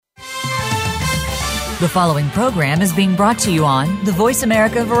The following program is being brought to you on the Voice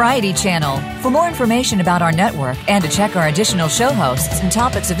America Variety Channel. For more information about our network and to check our additional show hosts and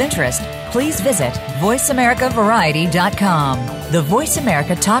topics of interest, please visit voiceamericavariety.com. The Voice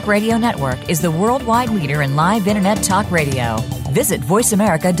America Talk Radio Network is the worldwide leader in live Internet talk radio. Visit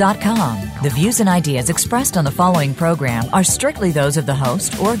voiceamerica.com. The views and ideas expressed on the following program are strictly those of the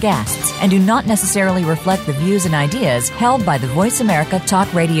host or guests and do not necessarily reflect the views and ideas held by the Voice America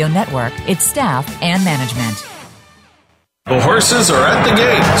Talk Radio Network, its staff, and management. The horses are at the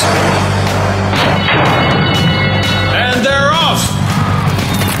gate. And they're off!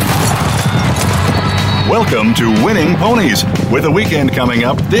 Welcome to Winning Ponies. With a weekend coming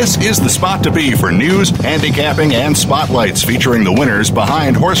up, this is the spot to be for news, handicapping, and spotlights featuring the winners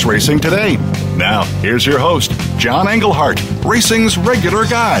behind horse racing today. Now, here's your host, John Englehart, racing's regular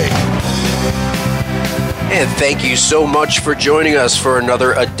guy. And thank you so much for joining us for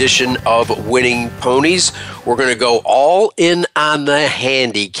another edition of Winning Ponies. We're going to go all in on the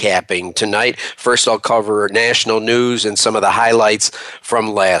handicapping tonight. First, I'll cover national news and some of the highlights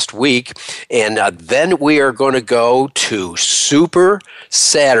from last week. And then we are going to go to Super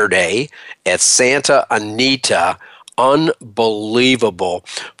Saturday at Santa Anita. Unbelievable.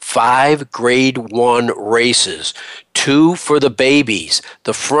 5 Grade 1 races. 2 for the babies.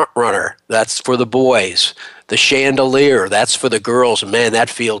 The Frontrunner, that's for the boys. The Chandelier, that's for the girls. Man, that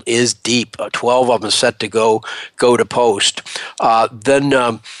field is deep. 12 of them set to go to post.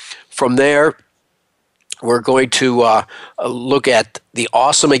 Then from there, we're going to look at the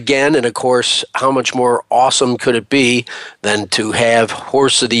awesome again, and of course, how much more awesome could it be than to have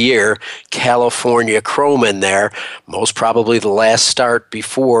Horse of the Year, California Chrome in there, most probably the last start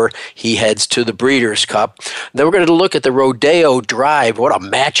before he heads to the Breeders' Cup. Then we're going to look at the Rodeo Drive. What a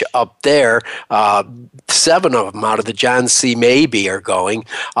match up there. 7 of them out of the John C. Maybe are going.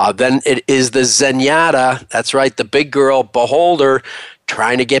 Then it is the Zenyatta, that's right, the big girl, Beholder,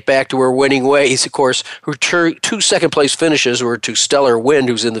 trying to get back to her winning ways. Of course, her 2 second-place finishes were to Stellar Wind,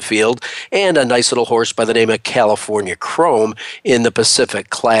 who's in the field, and a nice little horse by the name of California Chrome in the Pacific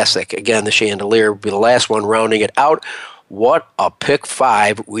Classic. Again, the Chandelier will be the last one rounding it out. What a pick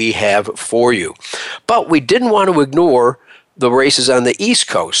 5 we have for you. But we didn't want to ignore the races on the East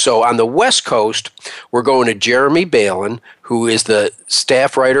Coast. So on the West Coast, we're going to Jeremy Balan, who is the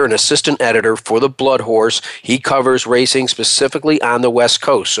staff writer and assistant editor for the Blood Horse. He covers racing specifically on the West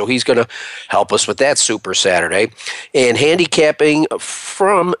Coast, so he's going to help us with that Super Saturday. And handicapping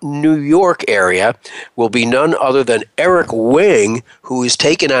from New York area will be none other than Eric Wing, who is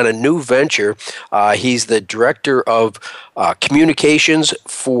taking on a new venture. He's the director of communications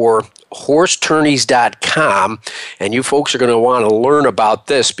for HorseTourneys.com, and you folks are going to want to learn about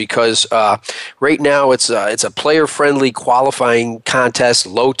this because right now it's a player-friendly qualifying contest,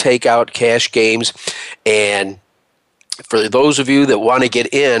 low takeout cash games, and for those of you that want to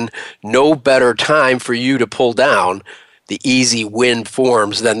get in, no better time for you to pull down the easy win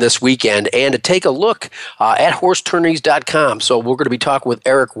forms than this weekend and to take a look at HorseTourneys.com. So we're going to be talking with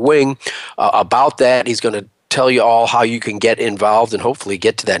Eric Wing about that. He's going to tell you all how you can get involved and hopefully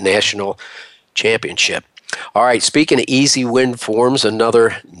get to that national championship. All right, speaking of easy win forms,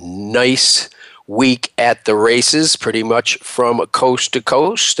 another nice week at the races, pretty much from coast to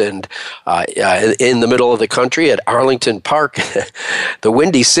coast, and in the middle of the country at Arlington Park, the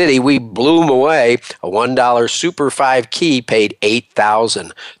Windy City, we blew them away. A $1 Super 5 key paid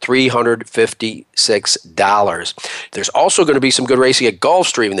 $8,356. There's also going to be some good racing at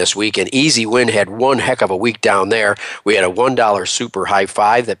Gulfstream this week, and Easy Win had one heck of a week down there. We had a $1 Super High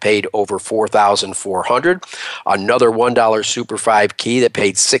 5 that paid over $4,400, another $1 Super 5 key that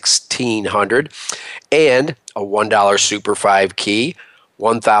paid $1,600, and a $1 Super 5 key,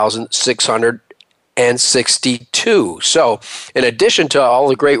 $1,662. So, in addition to all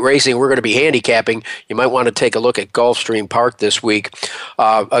the great racing we're going to be handicapping, you might want to take a look at Gulfstream Park this week.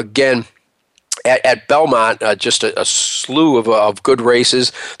 Again, at Belmont, just a slew of good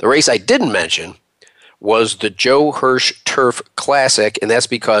races. The race I didn't mention was the Joe Hirsch Turf Classic, and that's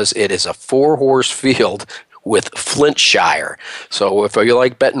because it is a 4-horse field with Flintshire. So if you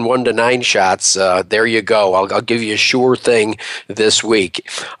like betting 1 to 9 shots, there you go. I'll give you a sure thing this week.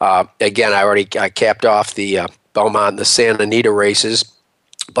 Again, I capped off the Belmont and the Santa Anita races.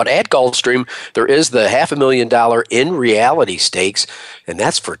 But at Gulfstream, there is the $500,000 in reality stakes, and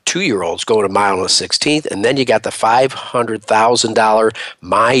that's for 2-year-olds going a mile and a 16th. And then you got the $500,000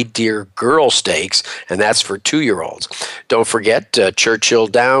 My Dear Girl stakes, and that's for 2-year-olds. Don't forget, Churchill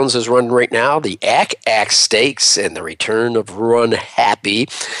Downs is running right now. The Ack Stakes and the return of Run Happy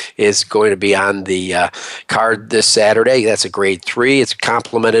is going to be on the card this Saturday. That's a grade 3. It's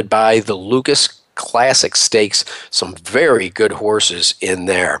complemented by the Lucas classic stakes, some very good horses in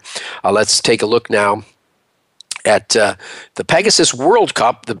there. Let's take a look now at the Pegasus World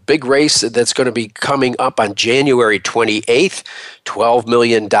Cup, the big race that's going to be coming up on January 28th, $12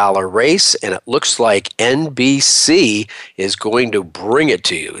 million race, and it looks like NBC is going to bring it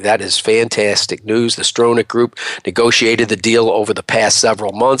to you. That is fantastic news. The Stronach Group negotiated the deal over the past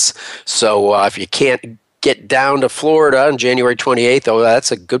several months, so if you can't get down to Florida on January 28th, oh,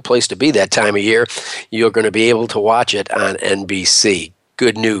 that's a good place to be that time of year, you're going to be able to watch it on NBC.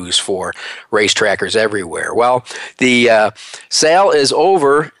 Good news for racetrackers everywhere. Well, the sale is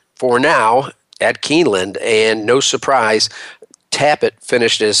over for now at Keeneland, and no surprise, Tapit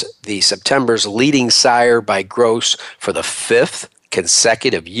finished as the September's leading sire by gross for the 5th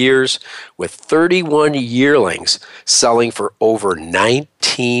consecutive years, with 31 yearlings selling for over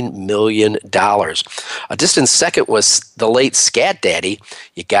 $19 million. A distant second was the late Scat Daddy.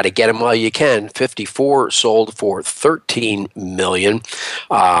 You got to get him while you can. 54 sold for $13 million,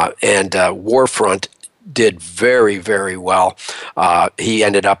 and Warfront did very, very well. He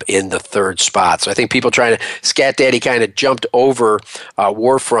ended up in the 3rd spot. So I think people trying to, Scat Daddy kind of jumped over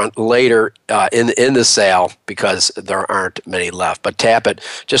Warfront later in the sale because there aren't many left. But Tapit,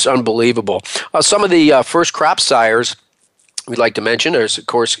 just unbelievable. Some of the first crop sires we'd like to mention, there's, of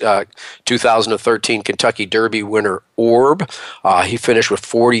course, 2013 Kentucky Derby winner Orb. He finished with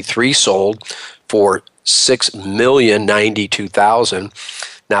 43 sold for $6,092,000.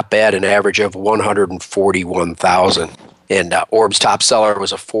 Not bad, an average of $141,000. And Orb's top seller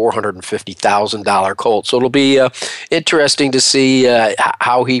was a $450,000 colt. So it'll be interesting to see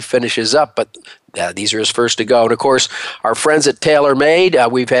how he finishes up. But these are his first to go. And, of course, our friends at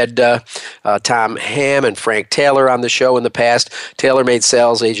TaylorMade, we've had Tom Ham and Frank Taylor on the show in the past. TaylorMade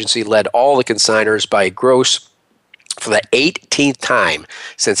Sales Agency led all the consigners by gross for the 18th time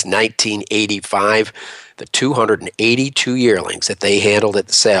since 1985. The 282 yearlings that they handled at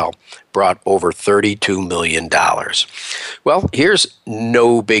the sale brought over $32 million. Well, here's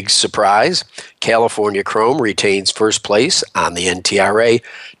no big surprise. California Chrome retains first place on the NTRA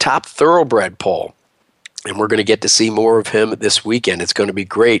Top Thoroughbred poll. And we're going to get to see more of him this weekend. It's going to be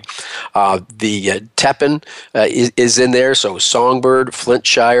great. The Tepin is in there, so Songbird,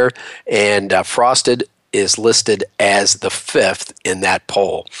 Flintshire, and Frosted is listed as the 5th in that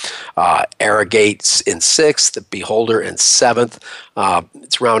poll. Arrogate's in 6th, Beholder in 7th.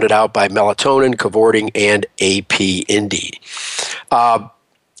 It's rounded out by Melatonin, Cavorting, and AP Indy.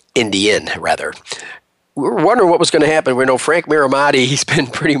 Indian, rather. We were wondering what was going to happen. We know Frank Miramati, he's been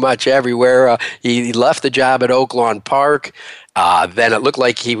pretty much everywhere. He left the job at Oaklawn Park. Then it looked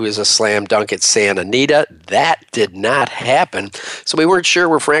like he was a slam dunk at Santa Anita. That did not happen. So we weren't sure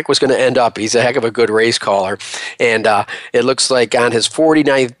where Frank was going to end up. He's a heck of a good race caller. And it looks like on his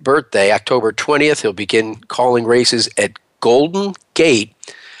 49th birthday, October 20th, he'll begin calling races at Golden Gate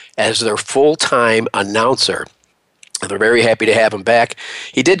as their full-time announcer. They're very happy to have him back.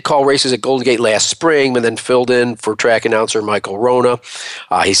 He did call races at Golden Gate last spring and then filled in for track announcer Michael Rona.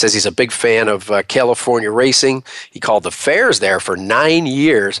 He says he's a big fan of California racing. He called the fairs there for 9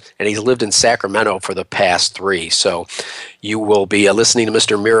 years, and he's lived in Sacramento for the past 3. So you will be listening to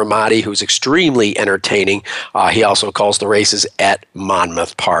Mr. Miramati, who's extremely entertaining. He also calls the races at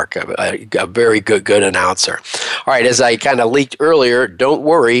Monmouth Park, a very good announcer. All right, as I kind of leaked earlier, don't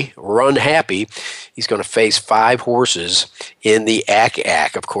worry, run happy. He's going to face 5 horses in the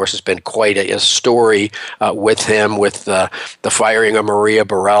ACAC. Of course, it's been quite a story with him, with the firing of Maria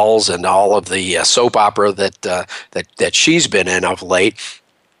Burrells and all of the soap opera that she's been in of late.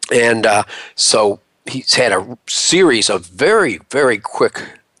 And so he's had a series of very, very quick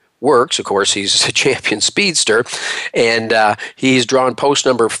works. Of course, he's a champion speedster, and he's drawn post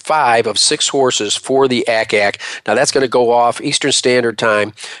number 5 of 6 horses for the ACAC. Now, that's going to go off Eastern Standard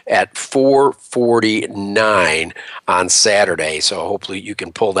Time at 4:49 on Saturday, so hopefully you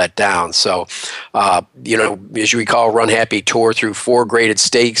can pull that down. So, as you recall, Run Happy tore through 4 graded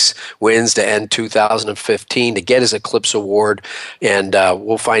stakes wins to end 2015 to get his Eclipse Award, and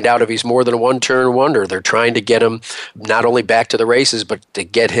we'll find out if he's more than a one-turn wonder. They're trying to get him not only back to the races, but to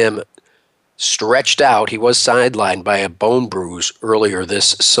get him stretched out. He was sidelined by a bone bruise earlier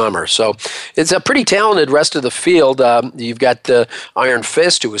this summer. So it's a pretty talented rest of the field. You've got Iron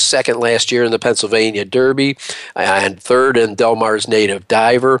Fist, who was second last year in the Pennsylvania Derby, and third in Del Mar's Native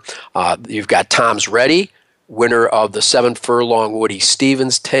Diver. You've got Tom's Ready, winner of the 7 furlong Woody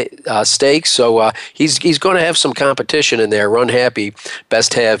Stevens Stakes. So he's going to have some competition in there. Run Happy,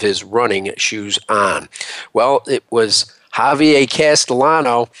 best have his running shoes on. Well, it was Javier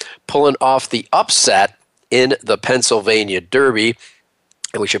Castellano pulling off the upset in the Pennsylvania Derby.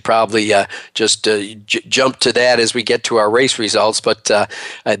 And we should probably just jump to that as we get to our race results. But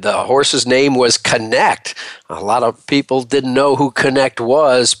the horse's name was Connect. A lot of people didn't know who Connect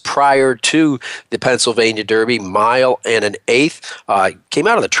was prior to the Pennsylvania Derby. 1 1/8. Came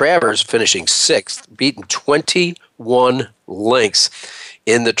out of the Travers, finishing 6th, beaten 21 lengths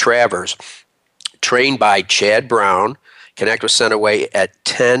in the Travers. Trained by Chad Brown. Connect was sent away at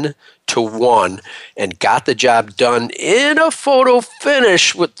 10-1 and got the job done in a photo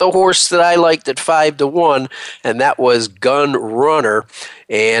finish with the horse that I liked at 5-1, and that was Gun Runner.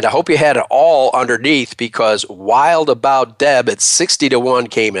 And I hope you had it all underneath, because Wild About Deb at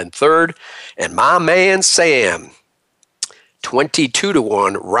 60-1 came in third, and my man Sam,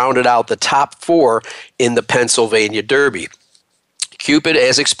 22-1, rounded out the top 4 in the Pennsylvania Derby. Cupid,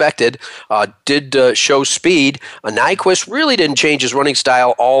 as expected, did show speed. Nyquist really didn't change his running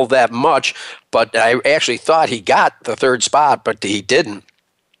style all that much, but I actually thought he got the 3rd spot, but he didn't.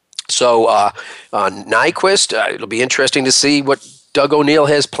 So Nyquist, it'll be interesting to see what Doug O'Neill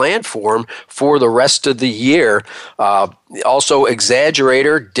has planned for him for the rest of the year. Also,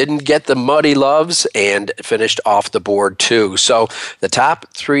 Exaggerator didn't get the mud he loves and finished off the board too. So the top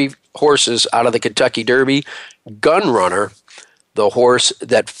 3 horses out of the Kentucky Derby, Gun Runner, the horse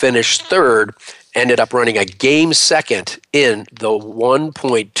that finished 3rd, ended up running a game 2nd in the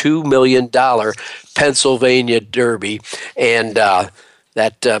 $1.2 million Pennsylvania Derby. And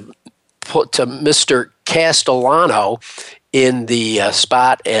that put Mr. Castellano in the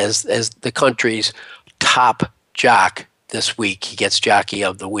spot as the country's top jock this week. He gets Jockey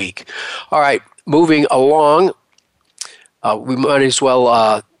of the Week. All right, moving along, we might as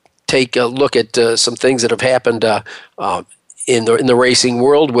well take a look at some things that have happened in the racing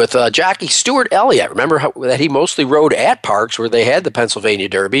world with jockey Stuart Elliott. Remember that he mostly rode at parks where they had the Pennsylvania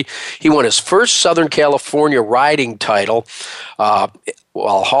Derby. He won his first Southern California riding title,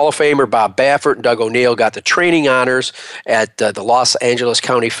 while Hall of Famer Bob Baffert and Doug O'Neill got the training honors at the Los Angeles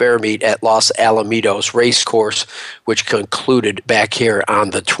County Fair meet at Los Alamitos Racecourse, which concluded back here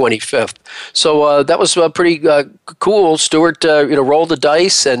on the 25th. So that was pretty cool. Stuart rolled the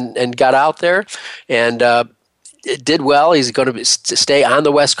dice and got out there and did well. He's going to stay on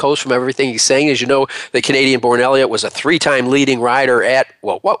the West Coast from everything he's saying. As you know, the Canadian-born Elliott was a 3-time leading rider at,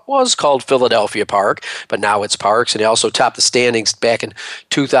 what was called Philadelphia Park, but now it's Parks. And he also topped the standings back in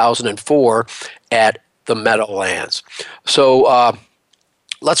 2004 at the Meadowlands. So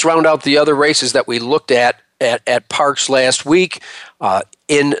let's round out the other races that we looked at Parks last week.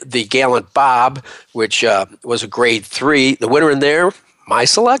 In the Gallant Bob, which was a grade 3, the winner in there, my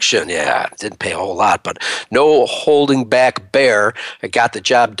selection. Yeah, didn't pay a whole lot, but No Holding Back Bear got the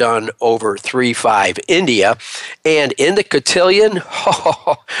job done over 3-5 India. And in the cotillion,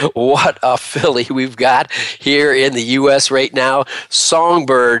 what a filly we've got here in the U.S. right now.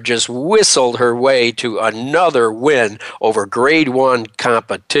 Songbird just whistled her way to another win over grade 1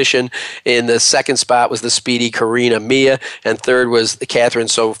 competition. In the 2nd spot was the speedy Karina Mia, and 3rd was the Catherine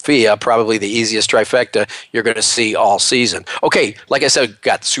Sophia, probably the easiest trifecta you're going to see all season. Okay, like I said,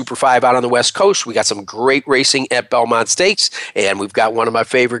 got Super 5 out on the West Coast. We got some great racing at Belmont Stakes, and we've got one of my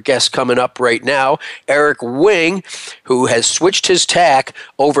favorite guests coming up right now, Eric Wing, who has switched his tack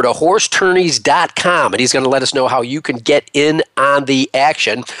over to horsetourneys.com, and he's going to let us know how you can get in on the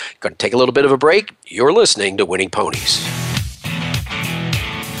action. Going to take a little bit of a break. You're listening to Winning Ponies.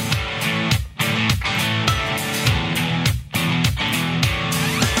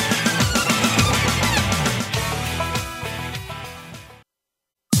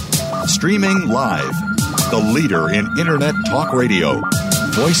 Streaming live, the leader in Internet talk radio,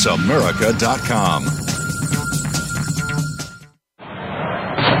 VoiceAmerica.com.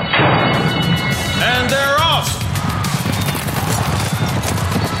 And they're off!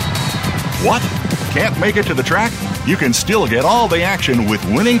 What? Can't make it to the track? You can still get all the action with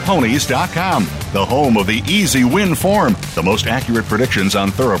WinningPonies.com, the home of the easy win form, the most accurate predictions on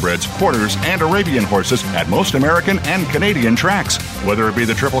thoroughbreds, quarters, and Arabian horses at most American and Canadian tracks. Whether it be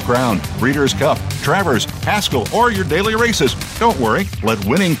the Triple Crown, Breeders' Cup, Travers, Haskell, or your daily races, don't worry, let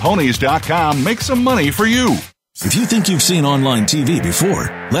WinningPonies.com make some money for you. If you think you've seen online TV before,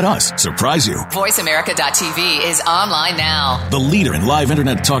 let us surprise you. VoiceAmerica.tv is online now. The leader in live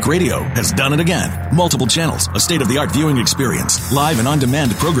Internet talk radio has done it again. Multiple channels, a state-of-the-art viewing experience, live and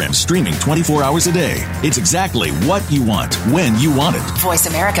on-demand programs streaming 24 hours a day. It's exactly what you want, when you want it.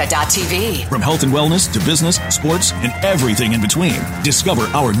 VoiceAmerica.tv. From health and wellness to business, sports, and everything in between. Discover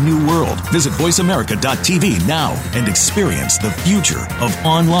our new world. Visit VoiceAmerica.tv now and experience the future of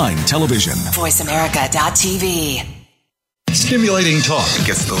online television. VoiceAmerica.tv. Stimulating talk. It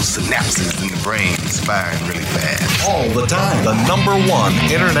gets those synapses in the brain firing really fast. All the time. The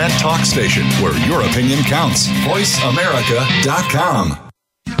 #1 Internet talk station where your opinion counts. VoiceAmerica.com.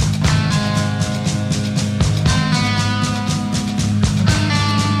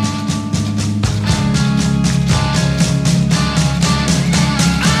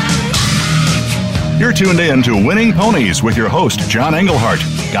 You're tuned in to Winning Ponies with your host, John Englehart.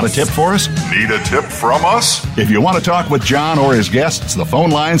 Got a tip for us? Need a tip from us? If you want to talk with John or his guests, the phone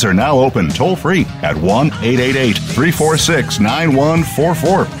lines are now open toll-free at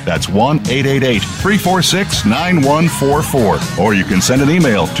 1-888-346-9144. That's 1-888-346-9144. Or you can send an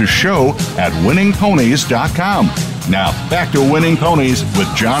email to show@winningponies.com. Now, back to Winning Ponies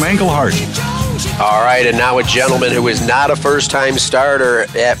with John Englehart. All right, and now a gentleman who is not a first-time starter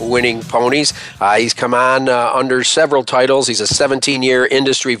at Winning Ponies. He's come on under several titles. He's a 17-year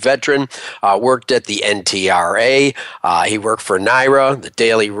industry veteran, worked at the NTRA. He worked for NYRA, the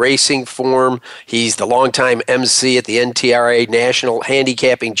Daily Racing Form. He's the longtime MC at the NTRA National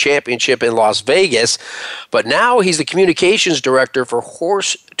Handicapping Championship in Las Vegas. But now he's the communications director for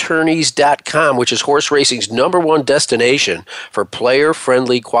HorseTourneys.com, which is horse racing's #1 destination for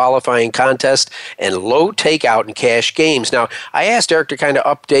player-friendly qualifying contests and low takeout and cash games. Now, I asked Eric to kind of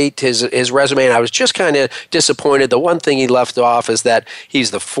update his resume, and I was just kind of disappointed. The one thing he left off is that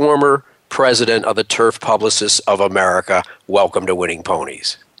he's the former president of the Turf Publicists of America. Welcome to Winning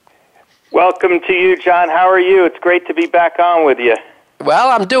Ponies. Welcome to you, John. How are you? It's great to be back on with you. Well,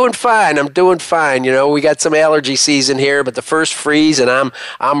 I'm doing fine. You know, we got some allergy season here, but the first freeze, and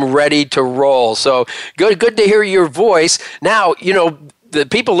I'm ready to roll. So good to hear your voice. Now, you know, the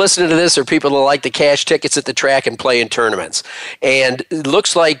people listening to this are people that like to cash tickets at the track and play in tournaments. And it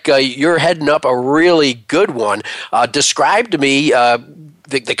looks like you're heading up a really good one. Describe to me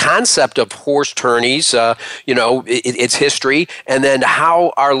the concept of horse tourneys, you know, its history, and then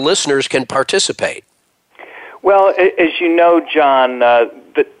how our listeners can participate. Well, as you know, John, the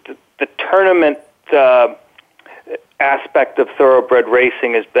tournament aspect of thoroughbred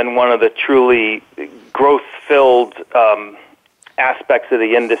racing has been one of the truly growth-filled aspects of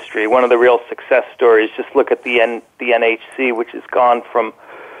the industry. One of the real success stories. Just look at the NHC, which has gone from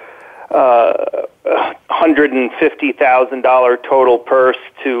 $150,000 total purse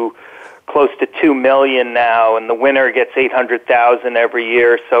to close to $2 million now, and the winner gets $800,000 every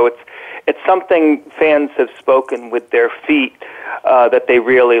year. So it's something fans have spoken with their feet that they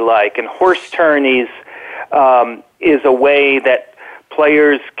really like. And horse tourneys is a way that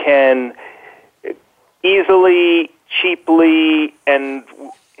players can easily, cheaply, and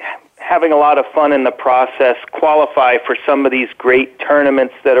having a lot of fun in the process qualify for some of these great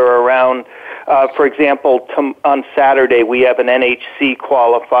tournaments that are around. For example, on Saturday we have an NHC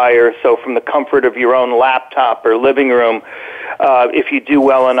qualifier, so from the comfort of your own laptop or living room, if you do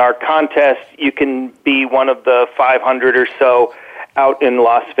well in our contest, you can be one of the 500 or so out in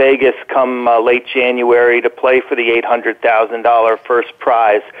Las Vegas come late January to play for the $800,000 first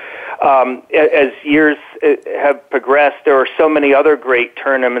prize. As years have progressed, there are so many other great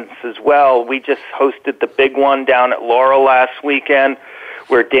tournaments as well. We just hosted the big one down at Laurel last weekend,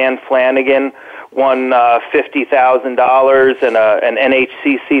 where Dan Flanagan won $50,000 and an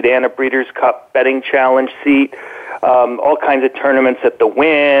NHC seat and a Breeders' Cup betting challenge seat. All kinds of tournaments at the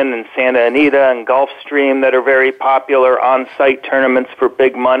Wynn and Santa Anita and Gulfstream that are very popular on-site tournaments for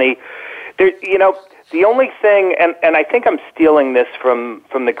big money. There, you know, the only thing, and I think I'm stealing this from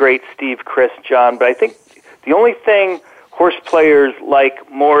the great Steve Christ, John, but I think the only thing horse players like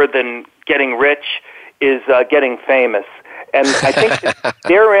more than getting rich is getting famous. And I think that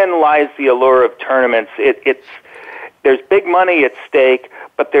therein lies the allure of tournaments. There's big money at stake,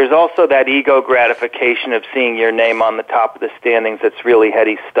 but there's also that ego gratification of seeing your name on the top of the standings. That's really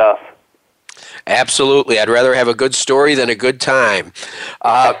heady stuff. Absolutely. I'd rather have a good story than a good time.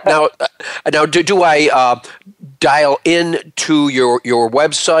 Now, do I dial in to your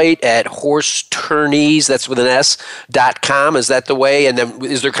website at HorseTourneys, that's with an S.com? Is that the way? And then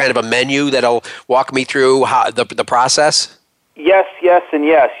is there kind of a menu that'll walk me through how the process? Yes, and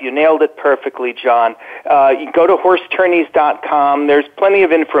yes. You nailed it perfectly, John. You go to HorseTourneys.com. There's plenty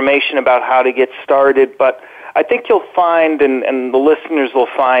of information about how to get started, but I think you'll find, and the listeners will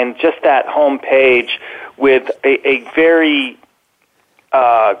find, just that home page with a very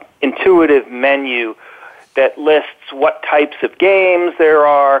intuitive menu that lists what types of games there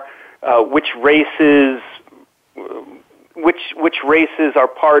are, which races are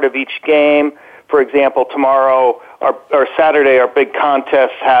part of each game. For example, tomorrow or Saturday, our big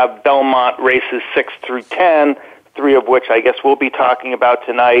contests have Belmont races 6 through 10, 3 of which I guess we'll be talking about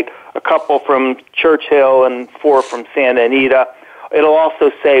tonight, a couple from Churchill and 4 from Santa Anita. It'll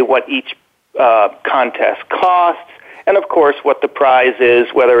also say what each contest costs, and of course what the prize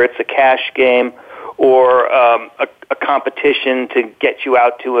is, whether it's a cash game or a competition to get you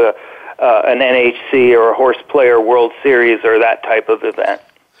out to an NHC or a Horse Player World Series or that type of event.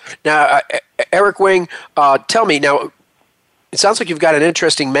 Now, Eric Wing, tell me, now, it sounds like you've got an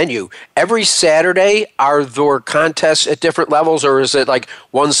interesting menu. Every Saturday, are there contests at different levels, or is it like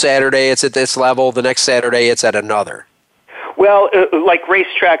one Saturday it's at this level, the next Saturday it's at another? Well, like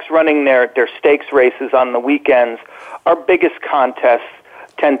racetracks running their stakes races on the weekends, our biggest contests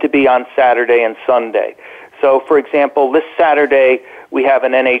tend to be on Saturday and Sunday. So, for example, this Saturday we have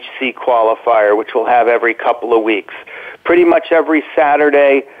an NHC qualifier, which we'll have every couple of weeks. Pretty much every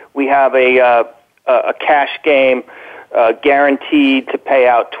Saturday we have a cash game guaranteed to pay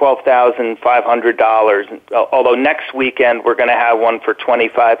out $12,500. Although next weekend we're going to have one for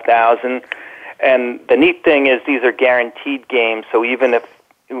 $25,000. And the neat thing is these are guaranteed games, so even if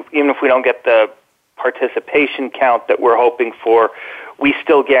we don't get the participation count that we're hoping for, we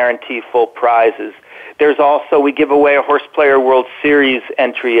still guarantee full prizes. There's also, we give away a Horse Player World Series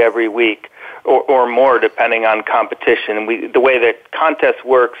entry every week, or more depending on competition. And the way that contest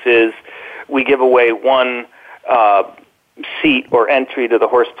works is we give away one seat or entry to the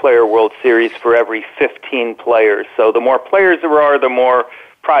Horse Player World Series for every 15 players. So the more players there are, the more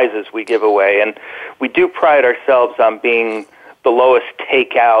prizes we give away. And we do pride ourselves on being the lowest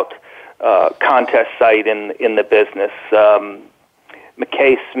takeout contest site in the business.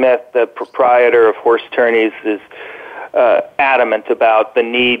 McKay Smith, the proprietor of Horse Tourneys, is adamant about the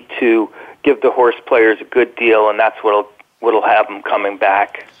need to give the horse players a good deal, and that's what'll have them coming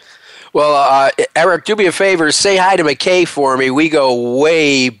back. Well, Eric, do me a favor. Say hi to McKay for me. We go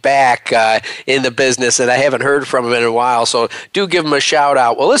way back in the business, and I haven't heard from him in a while, so do give him a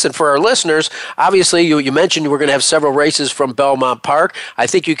shout-out. Well, listen, for our listeners, obviously you mentioned we're going to have several races from Belmont Park. I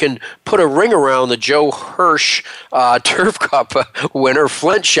think you can put a ring around the Joe Hirsch Turf Cup winner,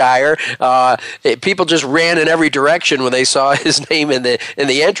 Flintshire. People just ran in every direction when they saw his name in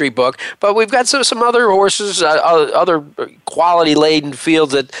the entry book. But we've got some other horses, other quality-laden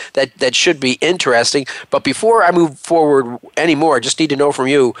fields that should be interesting. But before I move forward anymore, I just need to know from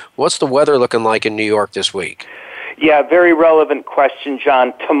you, what's the weather looking like in New York this week? Yeah, very relevant question,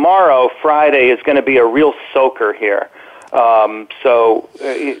 John. Tomorrow, Friday, is going to be a real soaker here. Not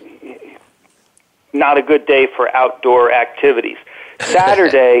a good day for outdoor activities.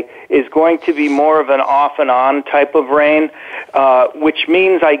 Saturday is going to be more of an off and on type of rain, which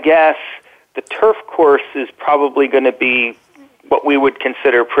means, I guess, the turf course is probably going to be what we would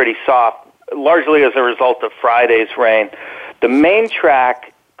consider pretty soft, largely as a result of Friday's rain. The main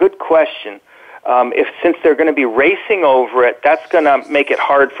track, good question. Since they're going to be racing over it, that's going to make it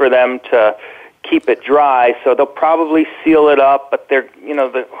hard for them to keep it dry. So they'll probably seal it up, but the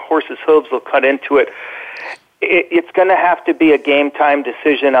horse's hooves will cut into it. It's going to have to be a game time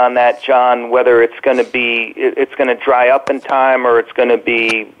decision on that, John, whether it's going to dry up in time or it's going to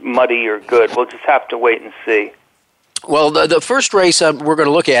be muddy or good. We'll just have to wait and see. Well, the first race we're going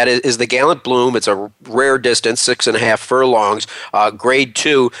to look at is the Gallant Bloom. It's a rare distance, 6.5 furlongs, grade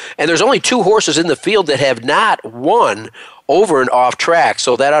 2. And there's only 2 horses in the field that have not won over and off track.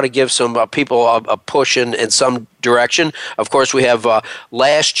 So that ought to give some people a push in some direction. Of course, we have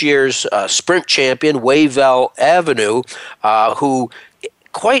last year's sprint champion, Wayville Avenue, who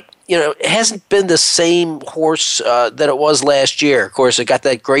hasn't been the same horse that it was last year. Of course, it got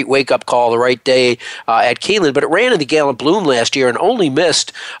that great wake-up call the right day at Keeneland, but it ran in the Gallant Bloom last year and only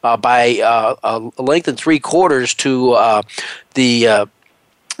missed by a length and 3/4 to the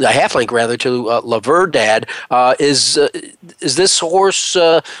half length rather to La Verdad. Is this horse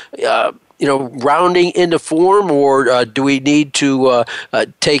rounding into form, or do we need to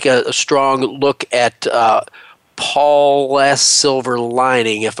take a strong look at Paul S. Silver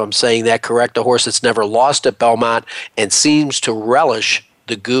Lining, if I'm saying that correct, a horse that's never lost at Belmont and seems to relish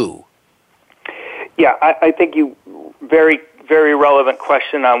the goo? Yeah, I think very, very relevant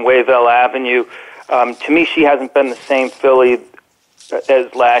question on Wayville Avenue. To me, she hasn't been the same filly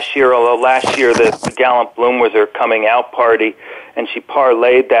as last year, although last year the Gallant Bloom was her coming out party, and she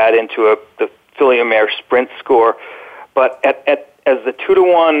parlayed that into the filly mare sprint score. But as the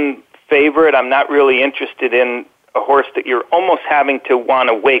 2-to-1 favorite, I'm not really interested in a horse that you're almost having to want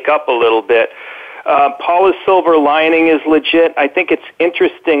to wake up a little bit. Paula's Silver Lining is legit. I think it's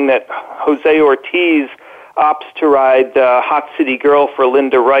interesting that Jose Ortiz opts to ride Hot City Girl for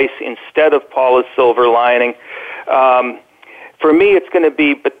Linda Rice instead of Paula's Silver Lining. For me, it's going to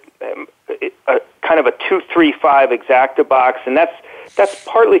be kind of a 2-3 3-5 exacta box, and that's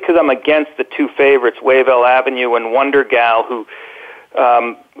partly because I'm against the two favorites, Wayville Avenue and Wonder Gal, who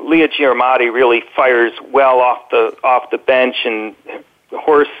Leah Giarmati really fires well off the bench, and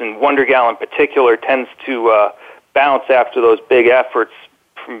horse and Wonder Gal in particular tends to bounce after those big efforts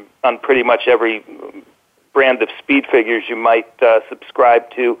on pretty much every brand of speed figures you might subscribe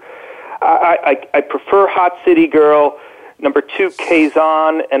to. I prefer Hot City Girl, number 2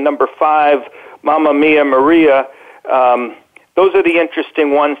 Kazan, and number 5 Mamma Mia Maria. Those are the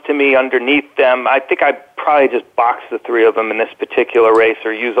interesting ones to me underneath them. I think I'd probably just box the 3 of them in this particular race,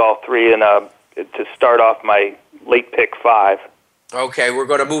 or use all 3 to start off my late pick 5. Okay, we're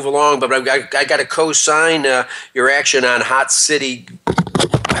going to move along, but I got to co-sign your action on Hot City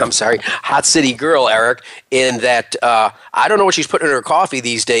Girl, Eric, in that I don't know what she's putting in her coffee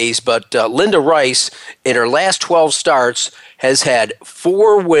these days, but Linda Rice, in her last 12 starts, has had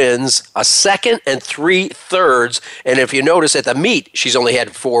 4 wins, a second, and 3 thirds. And if you notice at the meet, she's only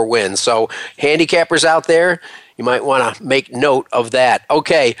had 4 wins. So handicappers out there, you might want to make note of that.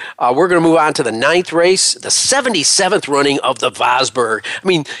 Okay, we're going to move on to the 9th race, the 77th running of the Vosburgh. I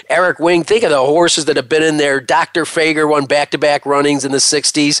mean, Eric Wing, think of the horses that have been in there. Dr. Fager won back-to-back runnings in the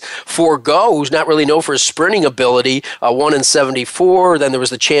 60s. Forgo, who's not really known for his sprinting ability, won in 74. Then there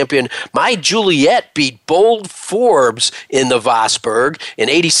was the champion. My Juliet beat Bold Forbes in the Vosburgh. In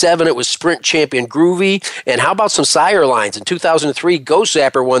 87, it was sprint champion Groovy. And how about some sire lines? In 2003, Ghost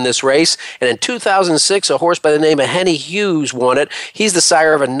Zapper won this race. And in 2006, a horse by the name of Henny Hughes won it. He's the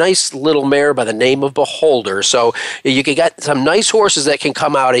sire of a nice little mare by the name of Beholder. So you can get some nice horses that can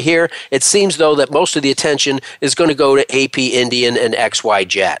come out of here. It seems, though, that most of the attention is going to go to AP Indian and XY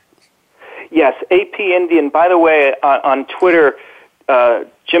Jet. Yes, AP Indian. By the way, on Twitter,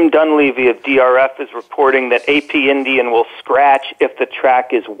 Jim Dunleavy of DRF is reporting that AP Indian will scratch if the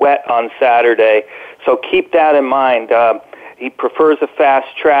track is wet on Saturday. So keep that in mind. He prefers a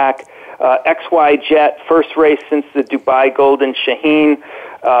fast track. XY Jet, first race since the Dubai Golden Shaheen.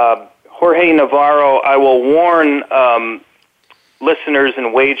 Jorge Navarro, I will warn listeners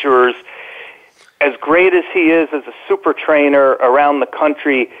and wagerers, as great as he is as a super trainer around the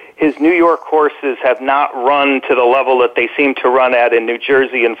country, his New York horses have not run to the level that they seem to run at in New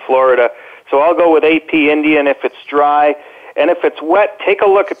Jersey and Florida. So I'll go with AP Indian if it's dry. And if it's wet, take a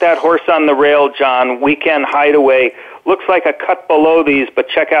look at that horse on the rail, John, Weekend Hideaway. Looks like a cut below these, but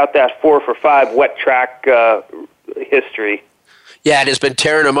check out that 4 for 5 wet track history. Yeah, it has been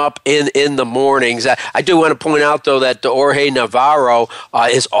tearing them up in the mornings. I do want to point out, though, that Jorge Navarro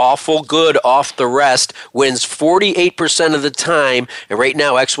is awful good off the rest, wins 48% of the time, and right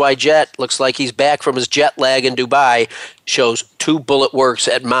now XY Jet looks like he's back from his jet lag in Dubai, shows 2 bullet works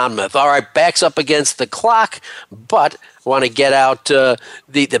at Monmouth. All right, backs up against the clock, but I want to get out the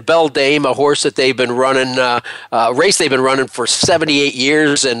Beldame, a horse that they've been running, race they've been running for 78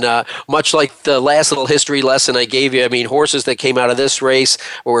 years, and much like the last little history lesson I gave you, I mean, horses that came out of this race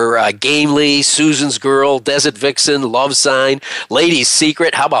were Gamely, Susan's Girl, Desert Vixen, Love Sign, Lady's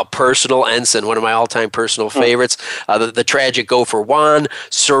Secret, how about Personal Ensign, one of my all-time personal favorites, the Tragic Gopher Juan,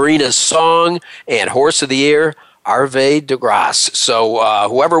 Serena's Song, and Horse of the Year, Arve de Grasse. So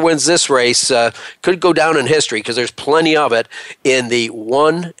whoever wins this race could go down in history because there's plenty of it in the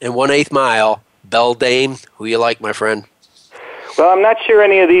 1 1/8 mile. Beldame, who you like, my friend? Well, I'm not sure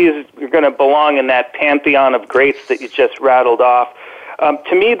any of these are going to belong in that pantheon of greats that you just rattled off.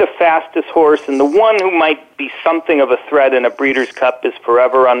 To me, the fastest horse and the one who might be something of a threat in a Breeders' Cup is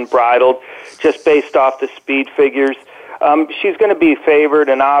Forever Unbridled, just based off the speed figures. She's going to be favored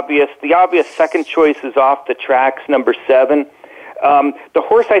and obvious. The obvious second choice is Off the Tracks, number 7. The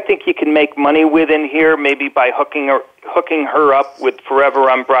horse I think you can make money with in here, maybe by hooking her up with Forever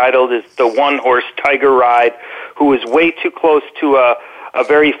Unbridled, is the one horse Tiger Ride, who is way too close to a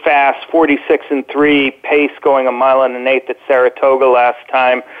very fast 46-3 pace going 1 1/8 at Saratoga last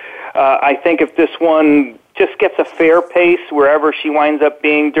time. I think if this one just gets a fair pace wherever she winds up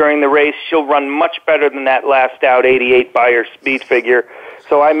being during the race, she'll run much better than that last out 88 Beyer speed figure.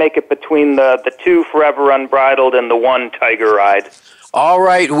 So I make it between the 2 Forever Unbridled and the 1 Tiger Ride. All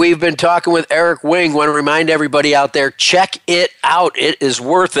right, we've been talking with Eric Wing. Want to remind everybody out there, check it out. It is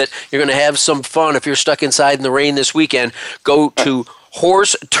worth it. You're going to have some fun. If you're stuck inside in the rain this weekend, go to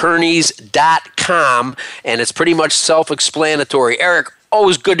horsetourneys.com, and it's pretty much self-explanatory. Eric,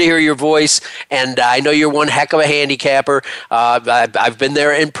 always good to hear your voice, and I know you're one heck of a handicapper. I've been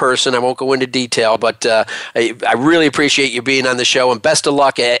there in person. I won't go into detail, but I really appreciate you being on the show, and best of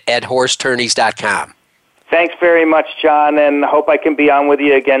luck at horsetourneys.com. Thanks very much, John, and hope I can be on with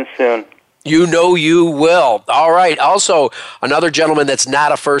you again soon. You know you will. All right. Also, another gentleman that's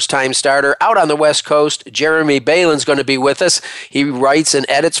not a first-time starter out on the West Coast, Jeremy Balan's going to be with us. He writes and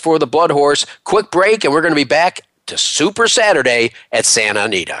edits for the Blood Horse. Quick break, and we're going to be back to Super Saturday at Santa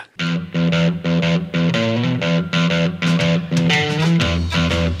Anita.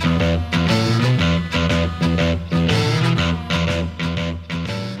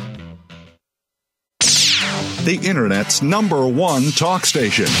 The Internet's number one talk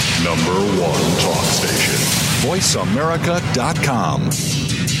station. Number one talk station. VoiceAmerica.com.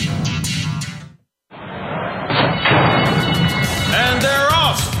 And they're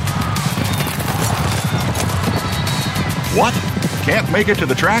off. What? Can't make it to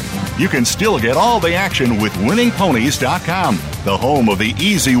the track? You can still get all the action with winningponies.com, the home of the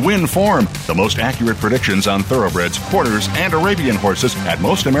easy win form, the most accurate predictions on thoroughbreds, quarters, and Arabian horses at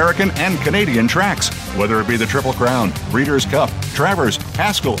most American and Canadian tracks. Whether it be the Triple Crown, Breeders' Cup, Travers,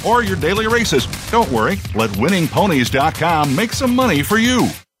 Haskell, or your daily races, don't worry, let winningponies.com make some money for you.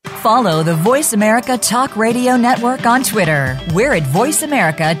 Follow the Voice America Talk Radio Network on Twitter. We're at Voice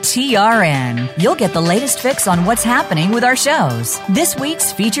America TRN. You'll get the latest fix on what's happening with our shows, this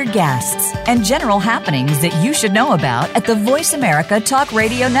week's featured guests, and general happenings that you should know about at the Voice America Talk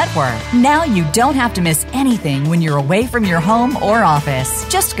Radio Network. Now you don't have to miss anything when you're away from your home or office.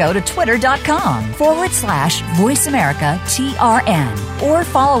 Just go to twitter.com/Voice America TRN or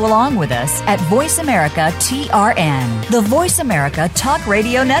follow along with us at Voice America TRN, the Voice America Talk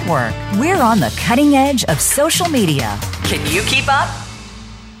Radio Network. We're on the cutting edge of social media. Can you keep up?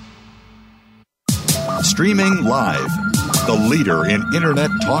 Streaming live. The leader in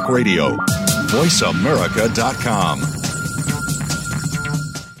Internet talk radio. VoiceAmerica.com.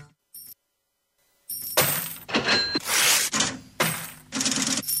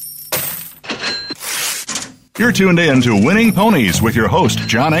 You're tuned in to Winning Ponies with your host,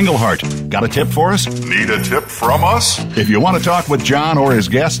 John Englehart. Got a tip for us? Need a tip from us? If you want to talk with John or his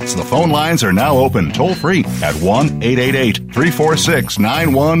guests, the phone lines are now open toll-free at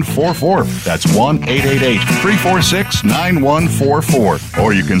 1-888-346-9144. That's 1-888-346-9144.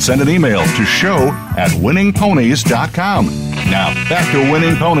 Or you can send an email to show@winningponies.com. Now, back to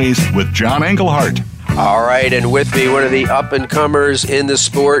Winning Ponies with John Englehart. All right, and with me, one of the up-and-comers in the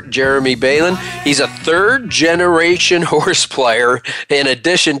sport, Jeremy Balan. He's a third-generation horse player, in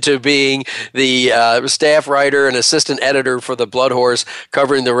addition to being the staff writer and assistant editor for the Blood Horse,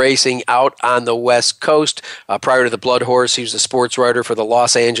 covering the racing out on the West Coast. Prior to the Blood Horse, he was the sports writer for the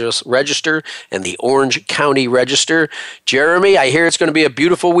Los Angeles Register and the Orange County Register. Jeremy, I hear it's going to be a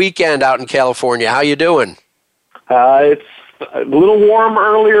beautiful weekend out in California. How you doing? It's a little warm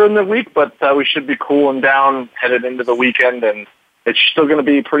earlier in the week, but we should be cooling down headed into the weekend, and it's still going to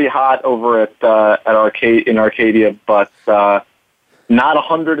be pretty hot over at Arcadia, but not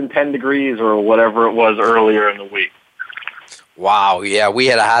 110 degrees or whatever it was earlier in the week. Wow, yeah, we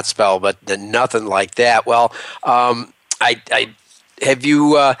had a hot spell, but nothing like that. Well, have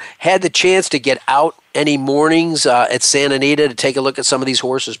you had the chance to get out any mornings at Santa Anita to take a look at some of these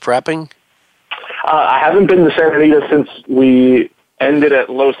horses prepping? I haven't been to Santa Anita since we ended at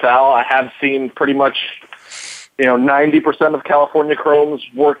Los Al. I have seen pretty much, 90% of California Chrome's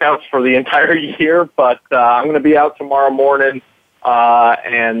workouts for the entire year, but I'm going to be out tomorrow morning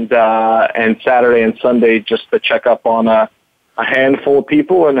and Saturday and Sunday just to check up on a handful of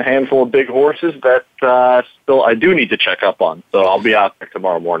people and a handful of big horses that still I do need to check up on. So I'll be out there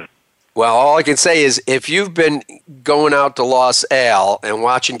tomorrow morning. Well, all I can say is if you've been going out to Los Al and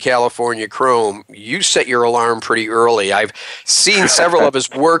watching California Chrome, you set your alarm pretty early. I've seen several of his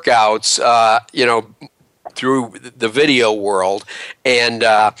workouts, through the video world, and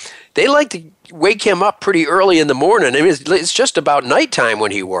they like to wake him up pretty early in the morning. I mean, it's just about nighttime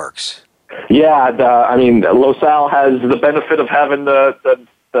when he works. Yeah, Los Al has the benefit of having the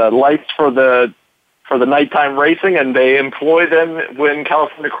lights for the nighttime racing, and they employ them when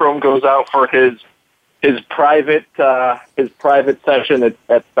California Chrome goes out for his private session at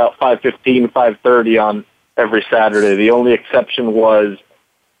about 5:15, 5:30 on every Saturday. The only exception was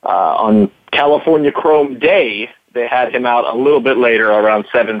on California Chrome Day, they had him out a little bit later, around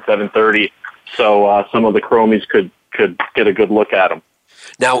 7:30, so some of the Chromies could get a good look at him.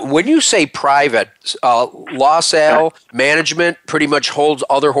 Now, when you say private, Los Al management pretty much holds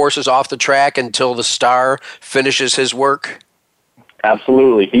other horses off the track until the star finishes his work?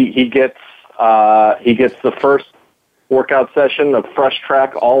 Absolutely. He gets the first workout session of fresh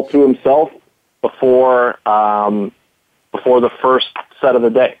track all to himself before the first set of the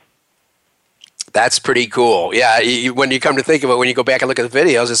day. That's pretty cool. Yeah, when you come to think of it, when you go back and look at the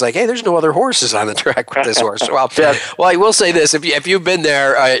videos, it's like, hey, there's no other horses on the track with this horse. Well, I will say this. If you've been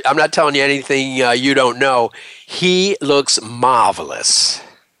there, I'm not telling you anything you don't know. He looks marvelous.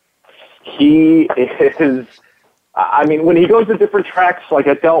 He is... I mean, when he goes to different tracks, like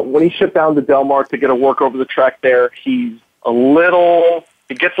when he shipped down to Del Mar to get a work over the track there, he gets a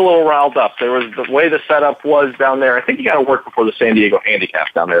little riled up. There was the way the setup was down there. I think he got to work before the San Diego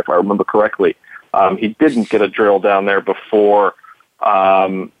Handicap down there, if I remember correctly. He didn't get a drill down there before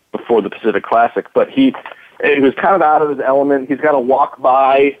the Pacific Classic, but he was kind of out of his element. He's got to walk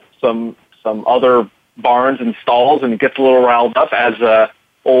by some other barns and stalls, and he gets a little riled up, as a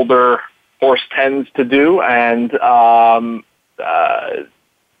older horse tends to do. And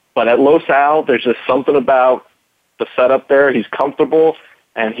but at Los Al, there's just something about the setup there. He's comfortable,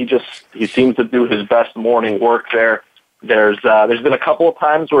 and he seems to do his best morning work there. There's been a couple of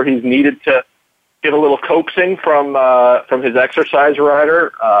times where he's needed to get a little coaxing from his exercise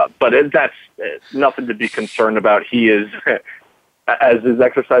rider, but that's nothing to be concerned about. He is, as his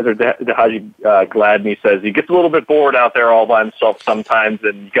exerciser Dahaji Gladney says, he gets a little bit bored out there all by himself sometimes,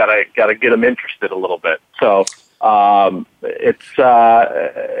 and you gotta get him interested a little bit. So it's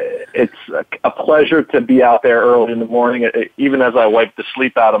a pleasure to be out there early in the morning, even as I wipe the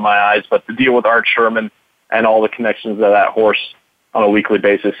sleep out of my eyes. But to deal with Art Sherman and all the connections of that horse on a weekly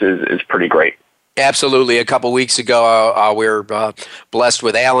basis is pretty great. Absolutely. A couple weeks ago, we were blessed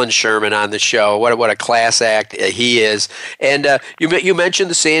with Alan Sherman on the show. What a class act he is. And you mentioned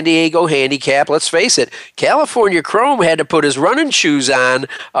the San Diego Handicap. Let's face it, California Chrome had to put his running shoes on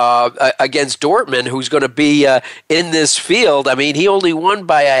against Dortmund, who's going to be in this field. I mean, he only won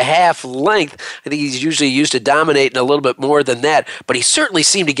by a half length. I think he's usually used to dominating a little bit more than that, but he certainly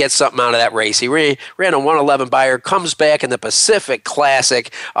seemed to get something out of that race. He ran a 111 buyer, comes back in the Pacific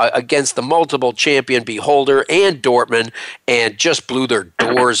Classic against the multiple champion Beholder and Dortmund, and just blew their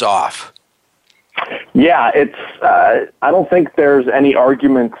doors off. Yeah, it's. I don't think there's any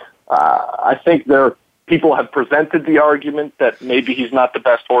argument. I think people have presented the argument that maybe he's not the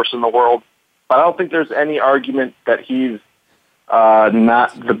best horse in the world, but I don't think there's any argument that he's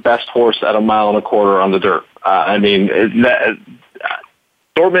not the best horse at 1.25 miles on the dirt. I mean,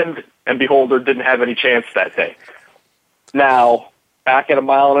 Dortmund and Beholder didn't have any chance that day. Now, back at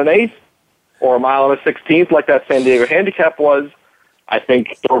 1.125 miles, or 1.16 miles, like that San Diego Handicap was, I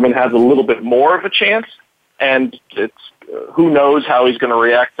think Dortmund has a little bit more of a chance, and it's who knows how he's going to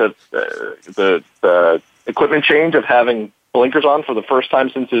react to the equipment change of having blinkers on for the first time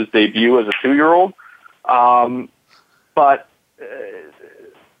since his debut as a 2-year-old. But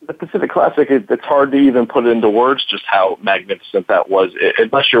the Pacific Classic, it's hard to even put into words just how magnificent that was.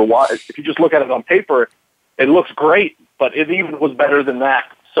 If you just look at it on paper, it looks great, but it even was better than that.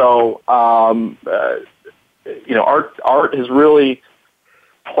 So, Art has really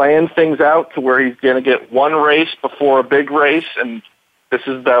planned things out to where he's going to get one race before a big race, and this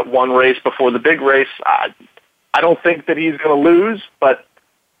is that one race before the big race. I don't think that he's going to lose, but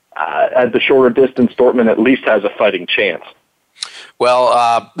at the shorter distance, Dortmund at least has a fighting chance.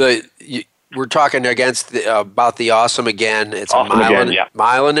 Well, we're talking about the Awesome again. It's a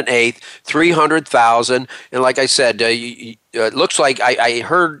mile and an eighth, 300,000, and like I said, it looks like I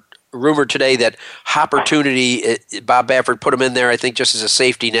heard rumor today that Opportunity, Bob Baffert put him in there, I think just as a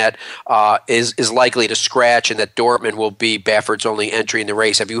safety net, is likely to scratch, and that Dortmund will be Baffert's only entry in the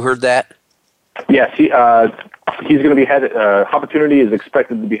race. Have you heard that? Yes, he's going to be headed. Opportunity is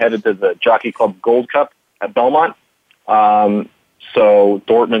expected to be headed to the Jockey Club Gold Cup at Belmont. So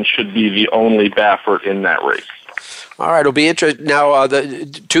Dortmund should be the only Baffert in that race. All right, it'll be interesting. Now, the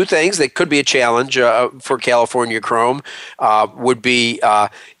two things that could be a challenge for California Chrome would be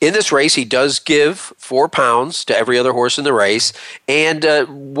in this race, he does give 4 pounds to every other horse in the race. And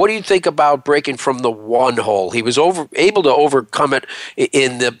what do you think about breaking from the one hole? He was able to overcome it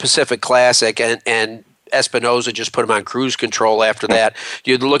in the Pacific Classic, and Espinoza just put him on cruise control after that.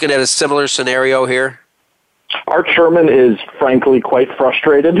 You're looking at a similar scenario here? Art Sherman is frankly quite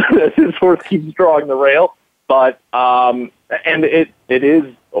frustrated that his horse keeps drawing the rail, but and it is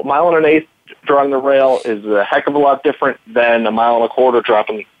 1.125 miles drawing the rail is a heck of a lot different than 1.25 miles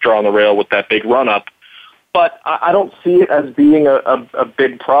drawing the rail with that big run up. But I don't see it as being a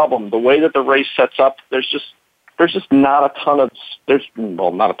big problem. The way that the race sets up, there's just not a ton of there's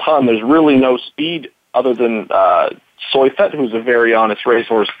really no speed other than Soifet, who's a very honest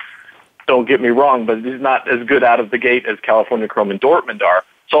racehorse. Don't get me wrong, but he's not as good out of the gate as California Chrome and Dortmund are.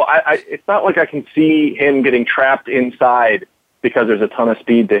 So it's not like I can see him getting trapped inside because there's a ton of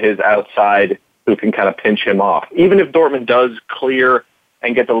speed to his outside who can kind of pinch him off. Even if Dortmund does clear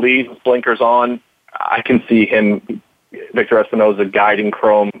and get the lead with blinkers on, I can see him, Victor Espinoza, guiding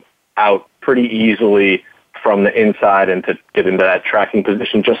Chrome out pretty easily from the inside and to get into that tracking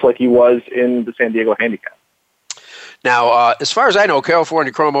position, just like he was in the San Diego Handicap. Now, as far as I know,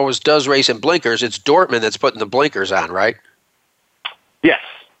 California Chrome always does race in blinkers. It's Dortmund that's putting the blinkers on, right? Yes.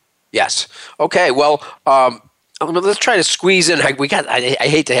 Yes. Okay. Well, let's try to squeeze in. I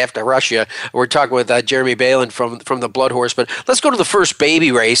hate to have to rush you. We're talking with Jeremy Balan from the Blood Horse, but let's go to the first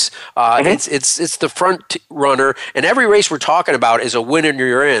baby race. It's the front runner, and every race we're talking about is a win and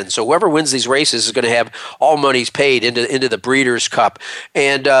you're in. So whoever wins these races is going to have all monies paid into the Breeders' Cup.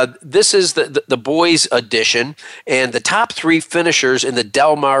 And this is the boys' edition, and the top three finishers in the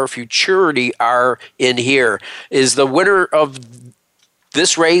Del Mar Futurity are in here. Is the winner of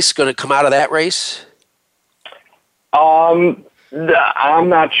this race going to come out of that race? I'm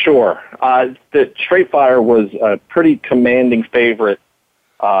not sure. The Straight Fire was a pretty commanding favorite.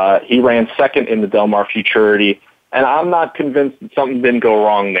 He ran second in the Del Mar Futurity, and I'm not convinced that something didn't go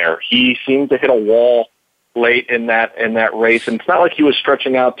wrong there. He seemed to hit a wall late in that race, and it's not like he was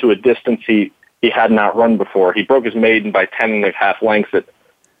stretching out to a distance he had not run before. He broke his maiden by 10.5 lengths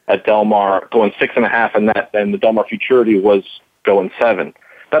at Del Mar, going 6.5, and the Del Mar Futurity was going 7.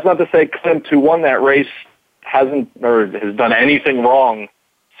 That's not to say Klimt, who won that race, hasn't or has done anything wrong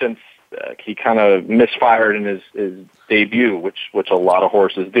since he kind of misfired in his debut, which a lot of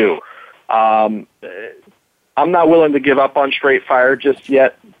horses do. I'm not willing to give up on Straight Fire just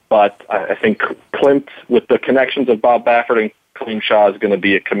yet, but I think Klimt, with the connections of Bob Baffert and Kaleem Shah, is going to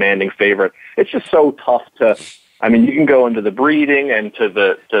be a commanding favorite. It's just so tough to. I mean, you can go into the breeding and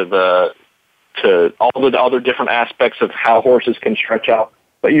to all the other different aspects of how horses can stretch out,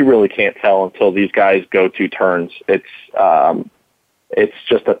 but you really can't tell until these guys go 2 turns. It's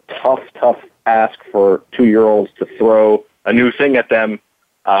just a tough ask for 2-year-olds to throw a new thing at them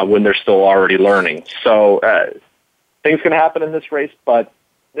when they're still already learning. So things can happen in this race, but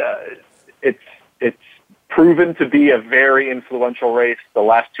it's proven to be a very influential race. The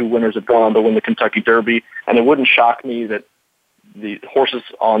last 2 winners have gone on to win the Kentucky Derby, and it wouldn't shock me that the horses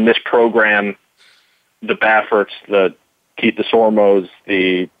on this program, the Bafferts, the Keith DeSormos,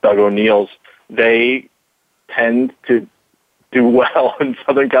 the Doug O'Neills, they tend to do well in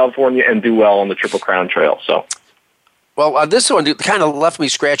Southern California and do well on the Triple Crown Trail. So, well, this one kind of left me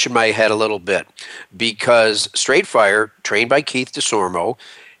scratching my head a little bit because Straight Fire, trained by Keith DeSormo,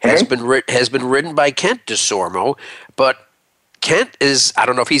 has been ridden by Kent DeSormo, but Kent is, I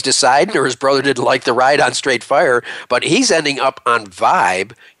don't know if he's decided or his brother didn't like the ride on Straight Fire, but he's ending up on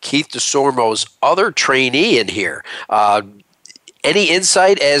Vibe, Keith DeSormo's other trainee in here. Any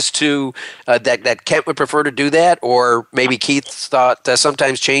insight as to that Kent would prefer to do that, or maybe Keith thought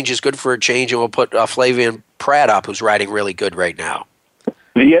sometimes change is good for a change and we'll put Flavian Pratt up, who's riding really good right now?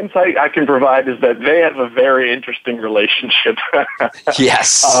 The insight I can provide is that they have a very interesting relationship.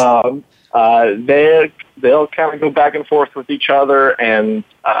 Yes. They'll kind of go back and forth with each other, and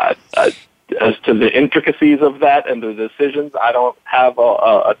as to the intricacies of that and the decisions, I don't have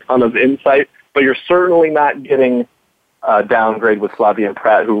a ton of insight, but you're certainly not getting a downgrade with Flavian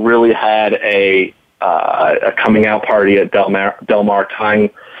Pratt, who really had a coming out party at Del Mar, tying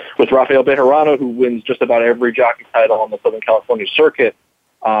with Rafael Bejarano, who wins just about every jockey title on the Southern California circuit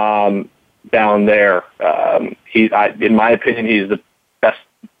down there. In my opinion, he's the best,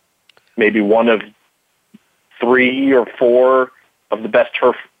 maybe one of 3 or 4 of the best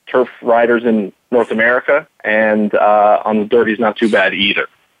turf riders in North America, and on the dirt, he's not too bad either.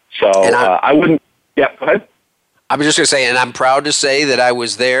 So I wouldn't. Yeah, go ahead. I was just going to say, and I'm proud to say that I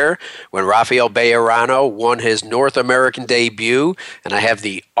was there when Rafael Bejarano won his North American debut, and I have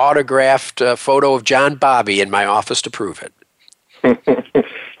the autographed photo of John Bobby in my office to prove it.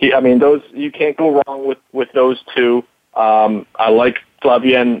 I mean, those you can't go wrong with those two. I like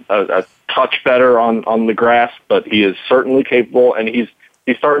Flavien a touch better on the grass, but he is certainly capable, and he's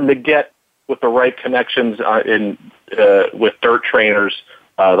starting to get with the right connections with dirt trainers,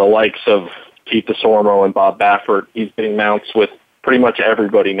 the likes of Keith DeSormo and Bob Baffert. He's getting mounts with pretty much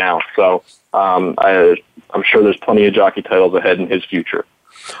everybody now, so I'm sure there's plenty of jockey titles ahead in his future.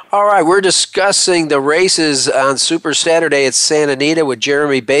 All right, we're discussing the races on Super Saturday at Santa Anita with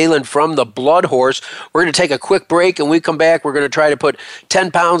Jeremy Balan from the Blood Horse. We're going to take a quick break, and when we come back, we're going to try to put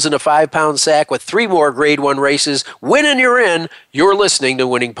 10 pounds in a 5-pound sack with 3 more Grade 1 races. Win and you're in. You're listening to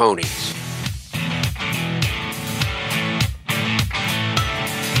Winning Ponies.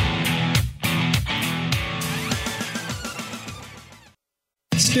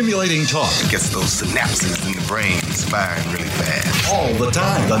 Stimulating talk. It gets those synapses in the brain firing really fast. All the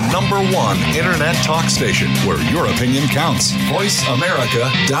time. The #1 Internet talk station where your opinion counts.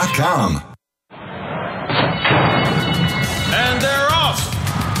 VoiceAmerica.com. And they're off.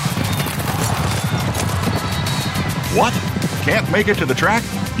 What? Can't make it to the track?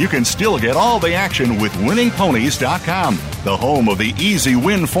 You can still get all the action with winningponies.com, the home of the easy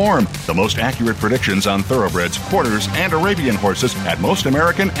win form, the most accurate predictions on thoroughbreds, quarters, and Arabian horses at most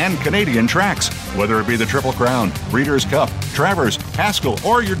American and Canadian tracks. Whether it be the Triple Crown, Breeders' Cup, Travers, Haskell,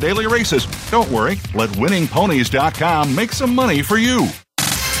 or your daily races, don't worry, let winningponies.com make some money for you.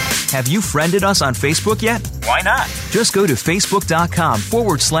 Have you friended us on Facebook yet? Why not? Just go to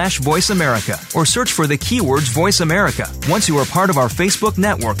facebook.com/Voice America or search for the keywords Voice America. Once you are part of our Facebook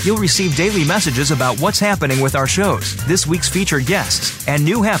network, you'll receive daily messages about what's happening with our shows, this week's featured guests, and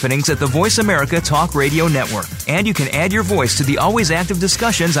new happenings at the Voice America Talk Radio Network. And you can add your voice to the always active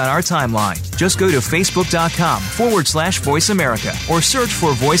discussions on our timeline. Just go to facebook.com/Voice America or search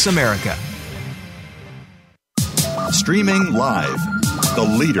for Voice America. Streaming live. The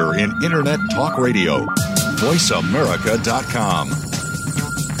leader in Internet talk radio. VoiceAmerica.com.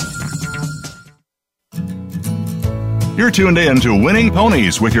 You're tuned in to Winning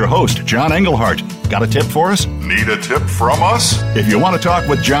Ponies with your host, John Englehart. Got a tip for us? Need a tip from us? If you want to talk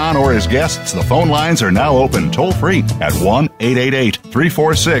with John or his guests, the phone lines are now open toll-free at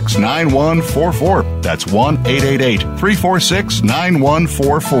 1-888-346-9144. That's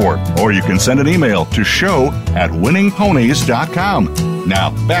 1-888-346-9144. Or you can send an email to show@winningponies.com.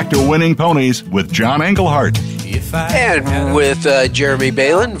 Now, back to Winning Ponies with John Englehart. And with Jeremy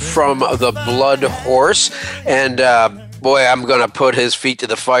Balan from the Blood Horse. And boy, I'm going to put his feet to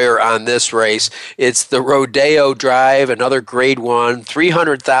the fire on this race. It's the Rodeo Drive, another Grade 1,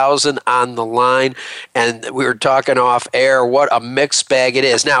 $300,000 on the line. And we were talking off air what a mixed bag it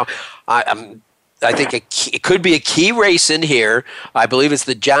is. Now, I think it could be a key race in here. I believe it's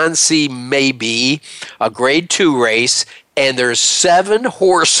the John C. Maybe, a Grade 2 race. And there's 7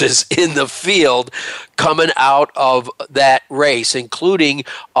 horses in the field coming out of that race, including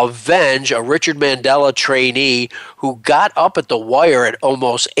Avenge, a Richard Mandela trainee who got up at the wire at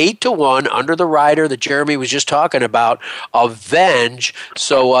almost 8-1 under the rider that Jeremy was just talking about, Avenge.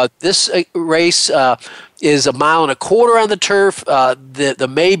 So this race is 1.25 miles on the turf. The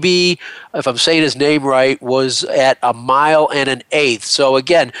Maybe, if I'm saying his name right, was at 1.1 miles. So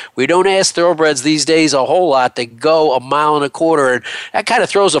again, we don't ask thoroughbreds these days a whole lot. They go 1.25 miles, and that kind of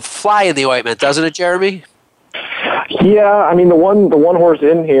throws a fly in the ointment, doesn't it, Jeremy? Yeah, I mean the one horse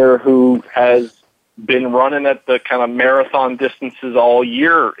in here who has been running at the kind of marathon distances all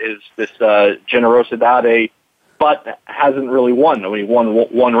year is this Generosidade, but hasn't really won. I mean, he won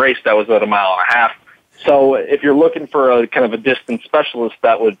one race that was at 1.5 miles. So if you're looking for a kind of a distance specialist,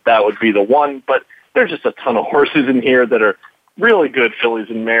 that would be the one. But there's just a ton of horses in here that are really good fillies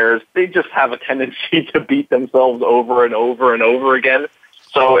and mares. They just have a tendency to beat themselves over and over and over again.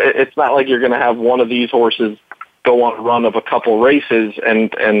 So it's not like you're going to have one of these horses go on a run of a couple races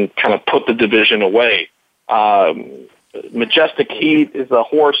and kind of put the division away. Majestic Heat is a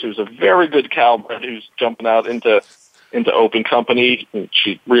horse who's a very good cowbred who's jumping out into open company.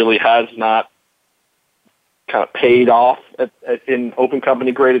 She really has not kind of paid off in open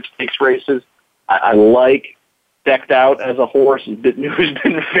company graded stakes races. I like Decked Out as a horse who's been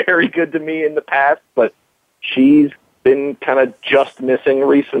very good to me in the past, but she's been kind of just missing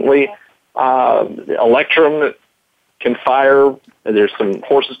recently. Electrum can fire. There's some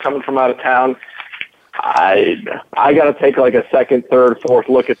horses coming from out of town. I got to take like a second, third, fourth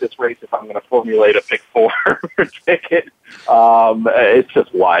look at this race if I'm going to formulate a pick 4 ticket. It's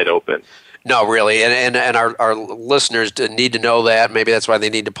just wide open. No, really, and our listeners need to know that. Maybe that's why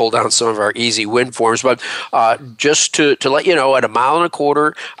they need to pull down some of our easy win forms. But just to let you know, at 1.25 miles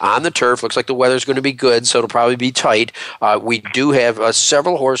on the turf, looks like the weather's going to be good, so it'll probably be tight. We do have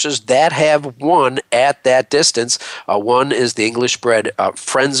several horses that have won at that distance. One is the English-bred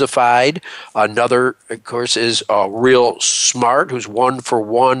Frenzified. Another, of course, is Real Smart, who's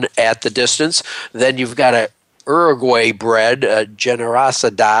 1-for-1 at the distance. Then you've got a Uruguay-bred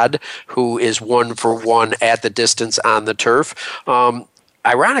Generosidad, who is 1-for-1 at the distance on the turf.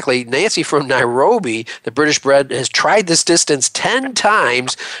 Ironically, Nancy from Nairobi, the British bred, has tried this distance 10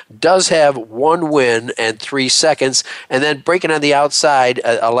 times, does have 1 win and 3 seconds. And then breaking on the outside,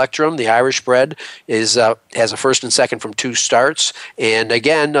 Electrum, the Irish bred, has a first and second from 2 starts. And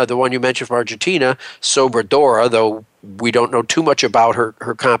again, the one you mentioned from Argentina, Sobradora, though we don't know too much about her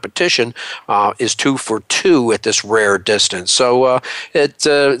competition, is 2 for 2 at this rare distance. So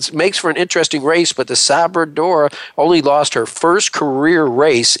it makes for an interesting race, but the Sabradora only lost her first career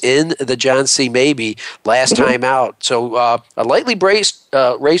race in the John C. Mabie last time out. So a lightly raced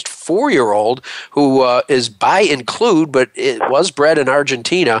 4-year-old who is by Include, but it was bred in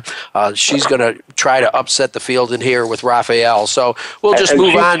Argentina. She's going to try to upset the field in here with Raphael. So we'll just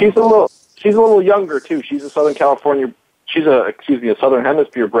move on. She's a little younger too. She's a Southern California. She's a Southern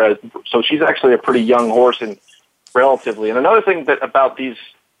Hemisphere bred. So she's actually a pretty young horse and relatively. And another thing about these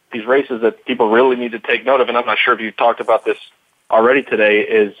races that people really need to take note of, and I'm not sure if you talked about this already today,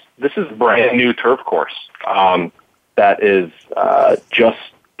 is this is a brand new turf course that is just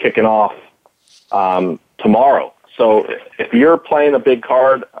kicking off tomorrow. So if you're playing the big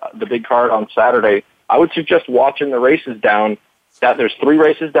card on Saturday, I would suggest watching the races down. That there's 3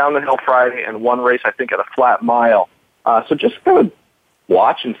 races down the hill Friday and 1 race, I think, at a flat mile. So just kind of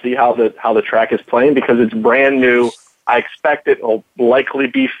watch and see how the track is playing because it's brand new. I expect it will likely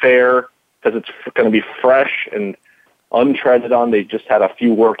be fair because it's going to be fresh and untreaded on. They just had a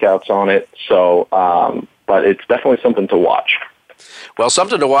few workouts on it. So, but it's definitely something to watch. Well,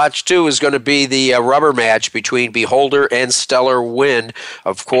 something to watch, too, is going to be the rubber match between Beholder and Stellar Wind.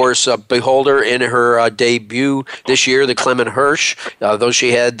 Of course, Beholder in her debut this year, the Clement Hirsch, though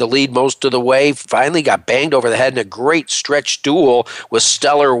she had the lead most of the way, finally got banged over the head in a great stretch duel with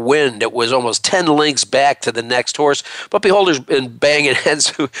Stellar Wind. It was almost 10 lengths back to the next horse, but Beholder's been banging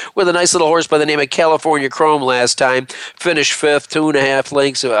heads with a nice little horse by the name of California Chrome last time. Finished 5th, 2.5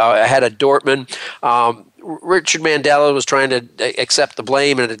 lengths ahead of Dortmund. Richard Mandela was trying to accept the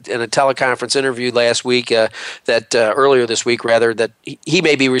blame in a teleconference interview last week, earlier this week, that he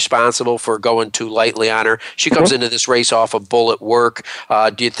may be responsible for going too lightly on her. She comes into this race off of bullet work.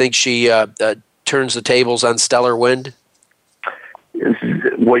 Do you think she turns the tables on Stellar Wind?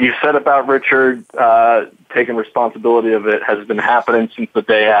 What you said about Richard taking responsibility of it has been happening since the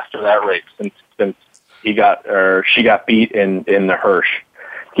day after that race, since she got beat in the Hirsch.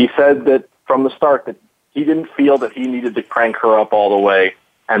 He said that from the start that he didn't feel that he needed to crank her up all the way,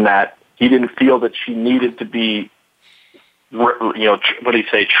 and that he didn't feel that she needed to be,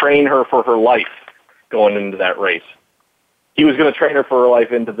 train her for her life going into that race. He was going to train her for her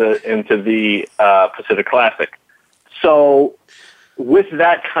life into the Pacific Classic. So, with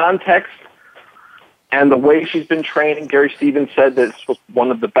that context and the way she's been training, Gary Stevens said that this was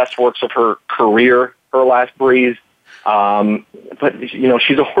one of the best works of her career, her last breeze. But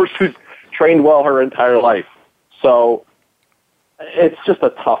she's a horse who's trained well her entire life. So it's just a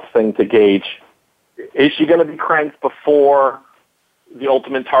tough thing to gauge. Is she going to be cranked before the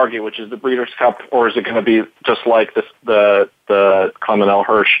ultimate target, which is the Breeders' Cup, or is it going to be just like the Clement L.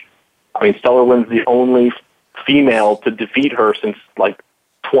 Hirsch? I mean, Stellar Wind's the only female to defeat her since,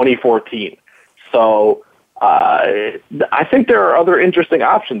 2014. So I think there are other interesting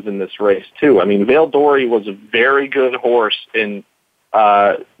options in this race, too. I mean, Vale Dory was a very good horse in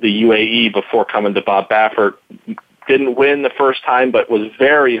the UAE before coming to Bob Baffert. Didn't win the first time, but was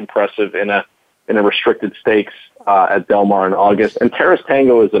very impressive in a restricted stakes at Del Mar in August. And Terrace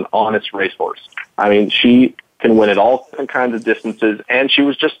Tango is an honest racehorse. I mean, she can win at all different kinds of distances, and she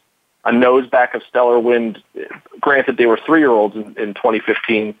was just a nose back of Stellar Wind. Granted, they were 3-year-olds in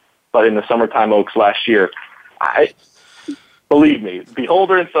 2015, but in the Summertime Oaks last year. Believe me,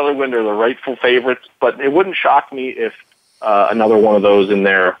 Beholder and Stellar Wind are the rightful favorites, but it wouldn't shock me if another one of those in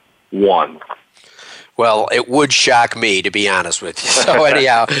there won. Well, it would shock me, to be honest with you. So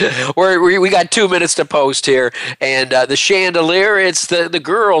anyhow, we got 2 minutes to post here. And the Chandelier, it's the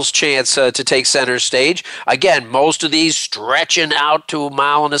girls' chance to take center stage. Again, most of these stretching out to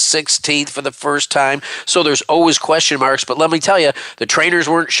 1 1/16 for the first time. So there's always question marks. But let me tell you, the trainers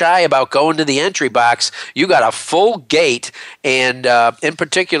weren't shy about going to the entry box. You got a full gate. And in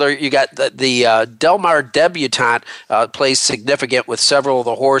particular, you got the Del Mar debutante plays significant with several of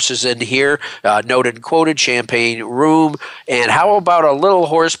the horses in here, noted quoted Champagne Room. And how about a little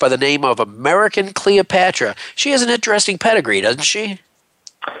horse by the name of American Cleopatra? She has an interesting pedigree, doesn't she?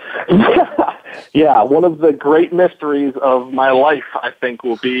 Yeah, one of the great mysteries of my life, I think,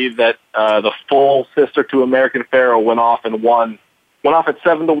 will be that the full sister to American Pharaoh went off at 7-1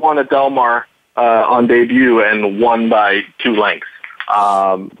 at Del Mar on debut and won by 2 lengths.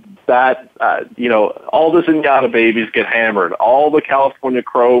 All the Zenyatta babies get hammered. All the California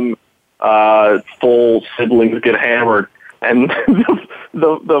Chrome full siblings get hammered, and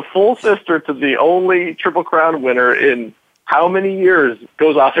the full sister to the only Triple Crown winner in how many years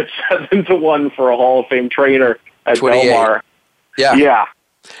goes off at 7-1 for a Hall of Fame trainer at Del Mar. Yeah.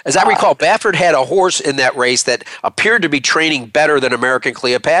 As I recall, Baffert had a horse in that race that appeared to be training better than American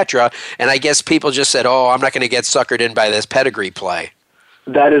Cleopatra, and I guess people just said, I'm not going to get suckered in by this pedigree play.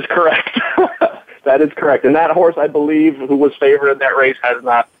 That is correct. That is correct. And that horse, I believe, who was favored in that race, has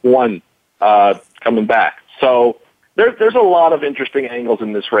not won coming back. So there's a lot of interesting angles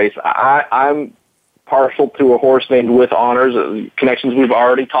in this race. I'm partial to a horse named With Honors, connections we've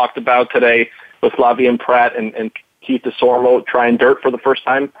already talked about today with Flavien Prat and Keith DeSormo trying dirt for the first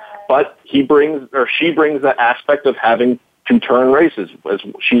time. But she brings that aspect of having to turn races, as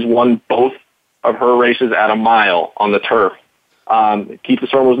she's won both of her races at a mile on the turf. Keith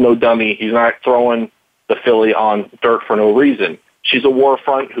DeSormo's no dummy. He's not throwing the filly on dirt for no reason. She's a war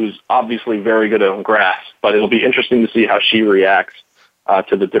front who's obviously very good on grass, but it'll be interesting to see how she reacts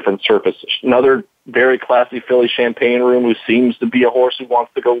to the different surfaces. Another very classy filly, Champagne Room, who seems to be a horse who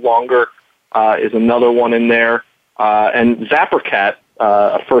wants to go longer, is another one in there. And Zappercat,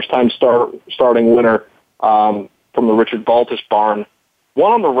 a first-time starting winner from the Richard Baltus barn,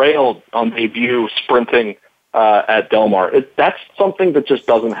 won on the rail on debut sprinting at Del Mar. That's something that just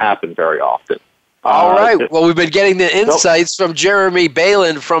doesn't happen very often. All right. Well, we've been getting the insights from Jeremy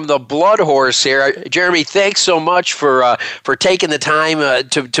Balan from the Blood Horse here. Jeremy, thanks so much for taking the time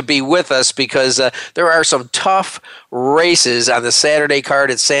to be with us, because there are some tough races on the Saturday card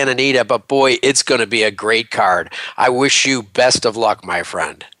at Santa Anita, but boy, it's going to be a great card. I wish you best of luck, my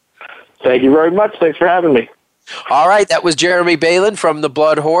friend. Thank you very much. Thanks for having me. All right, that was Jeremy Balan from the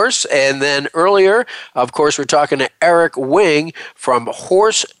Blood Horse. And then earlier, of course, we're talking to Eric Wing from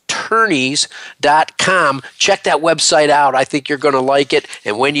HorseTourneys.com. Check that website out. I think you're going to like it.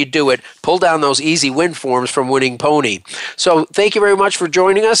 And when you do it, pull down those easy win forms from Winning Pony. So thank you very much for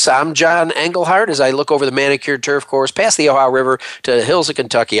joining us. I'm John Engelhardt as I look over the manicured turf course past the Ohio River to the hills of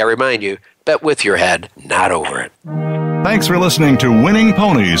Kentucky. I remind you, bet with your head, not over it. Thanks for listening to Winning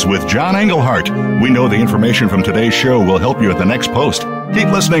Ponies with John Engelhardt. We know the information from today's show will help you at the next post. Keep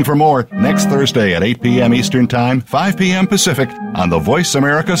listening for more next Thursday at 8 p.m. Eastern Time, 5 p.m. Pacific on the Voice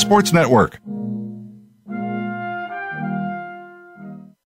America Sports Network.